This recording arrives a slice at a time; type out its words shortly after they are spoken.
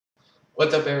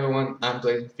What's up, everyone? I'm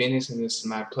Blazing Phoenix, and this is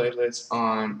my playlist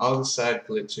on all the side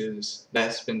glitches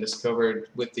that's been discovered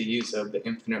with the use of the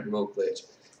infinite roll glitch.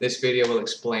 This video will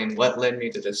explain what led me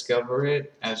to discover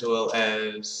it, as well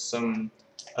as some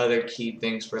other key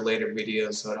things for later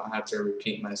videos so I don't have to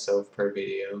repeat myself per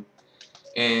video.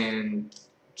 And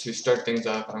to start things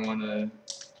off, I want to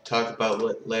talk about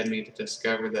what led me to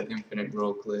discover the infinite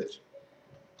roll glitch.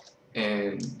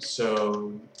 And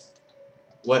so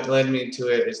what led me to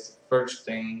it is the first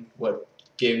thing, what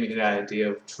gave me the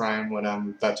idea of trying what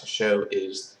I'm about to show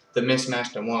is the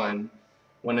Missmaster 1,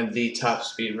 one of the top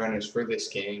speedrunners for this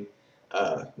game,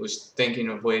 was thinking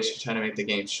of ways to try to make the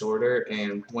game shorter,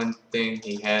 and one thing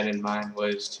he had in mind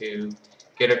was to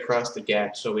get across the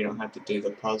gap so we don't have to do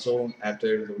the puzzle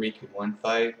after the Riku 1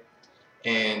 fight.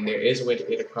 And there is a way to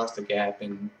get across the gap,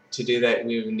 and to do that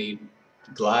we would need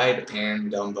Glide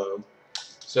and Dumbo.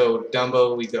 So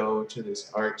Dumbo, we go to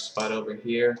this arc spot over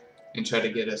here and try to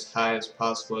get as high as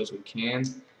possible as we can.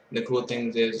 And the cool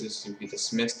thing is if you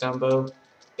dismiss Dumbo,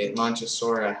 it launches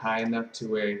Sora high enough to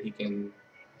where he can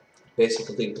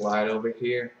basically glide over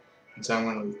here. And so I'm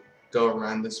going to go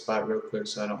around this spot real quick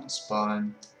so I don't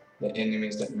spawn the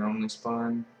enemies that normally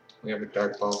spawn. We have a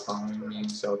dark ball following me,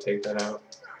 so I'll take that out.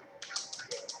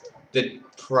 The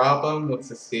problem with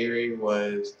the theory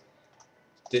was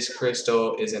this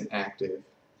crystal isn't active,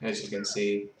 as you can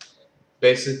see.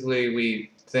 Basically,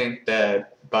 we think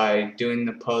that by doing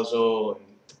the puzzle and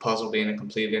the puzzle being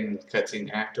completed and the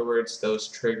cutscene afterwards, those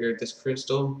triggered this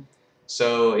crystal.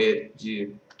 So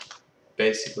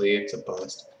basically it's a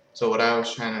bust. So what I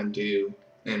was trying to do,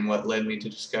 and what led me to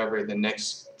discover the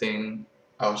next thing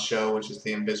I'll show, which is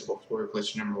the invisible floor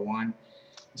glitch number 1,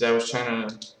 is I was trying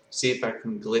to see if I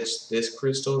can glitch this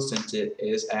crystal since it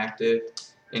is active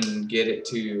and get it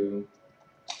to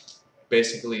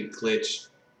basically glitch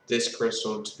this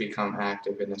crystal to become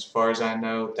active, and as far as I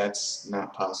know, that's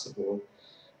not possible.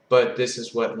 But this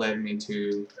is what led me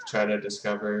to try to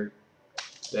discover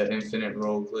the infinite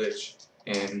roll glitch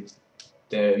and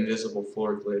the invisible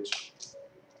floor glitch.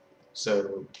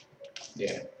 So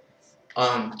yeah.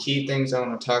 Key things I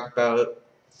want to talk about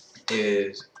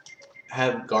is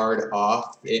have guard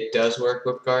off. It does work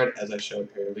with guard, as I showed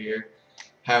earlier.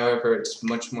 However, it's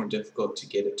much more difficult to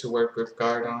get it to work with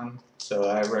guard on, so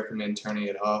I recommend turning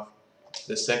it off.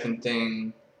 The second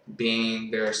thing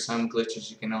being there are some glitches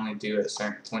you can only do at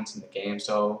certain points in the game,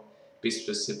 so I'll be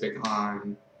specific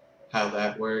on how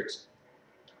that works.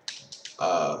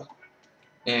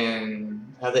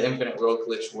 And how the infinite roll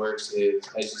glitch works is,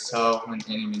 as you saw when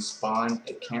enemies spawn,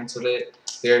 it canceled it.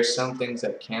 There are some things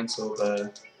that cancel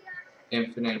the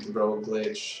infinite roll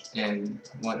glitch and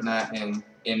whatnot, and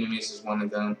enemies is one of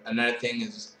them. Another thing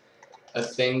is a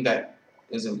thing that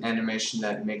is an animation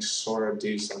that makes Sora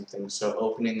do something. So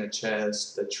opening a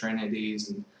chest, the trinities,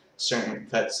 and certain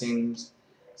cutscenes,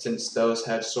 since those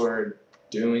have Sora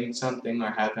doing something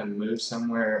or have him move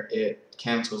somewhere, it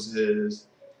cancels his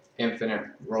infinite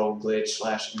roll glitch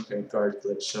slash infinite guard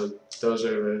glitch. So those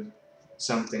are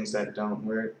some things that don't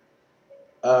work.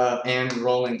 And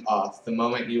rolling off. The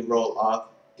moment you roll off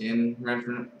in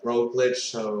infinite roll glitch,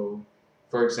 so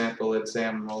for example, let's say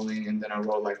I'm rolling and then I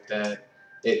roll like that,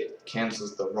 it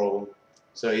cancels the roll.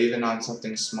 So even on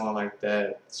something small like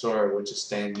that, Sora would just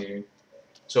stand there.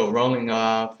 So rolling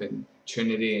off and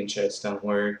Trinity and chest don't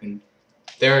work, and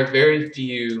there are very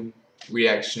few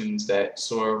reactions that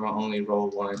Sora will only roll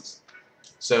once.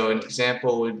 So an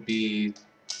example would be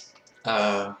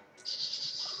uh,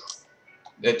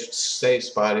 that save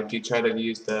spot. If you try to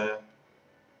use the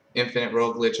infinite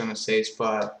roll glitch on a save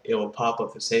spot, it will pop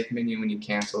up the save menu when you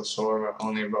cancel Sora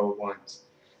only roll once.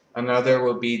 Another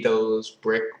will be those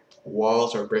brick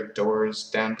walls or brick doors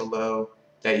down below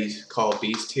that you call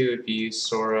Beast 2. If you use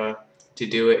Sora to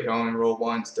do it, you only roll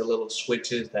once. The little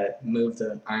switches that move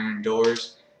the iron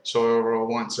doors, Sora roll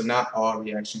once. So not all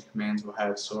reaction commands will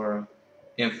have Sora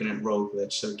infinite roll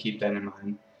glitch, so keep that in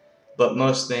mind. But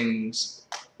most things,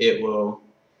 it will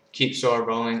keep Sora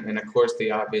rolling, and of course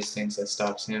the obvious things that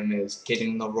stops him is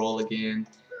hitting the roll again,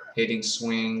 hitting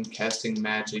swing, casting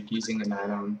magic, using an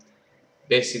item.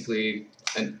 Basically,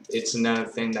 it's another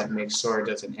thing that makes Sora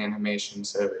does an animation,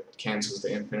 so it cancels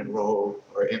the infinite roll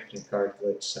or infinite guard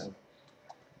glitch. So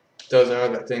those are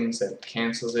the things that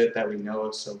cancels it that we know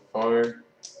of so far.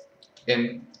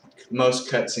 In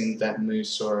most cutscenes that moves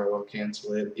Sora will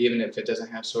cancel it, even if it doesn't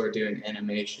have Sora do an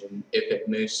animation. If it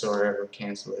moves Sora, it will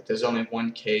cancel it. There's only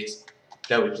one case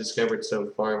that we've discovered so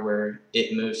far where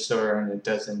it moves Sora and it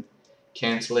doesn't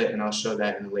cancel it, and I'll show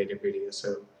that in a later video.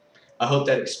 So I hope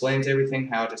that explains everything,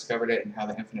 how I discovered it, and how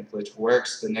the infinite glitch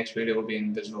works. The next video will be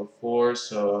Invisible 4,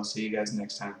 so I'll see you guys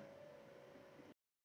next time.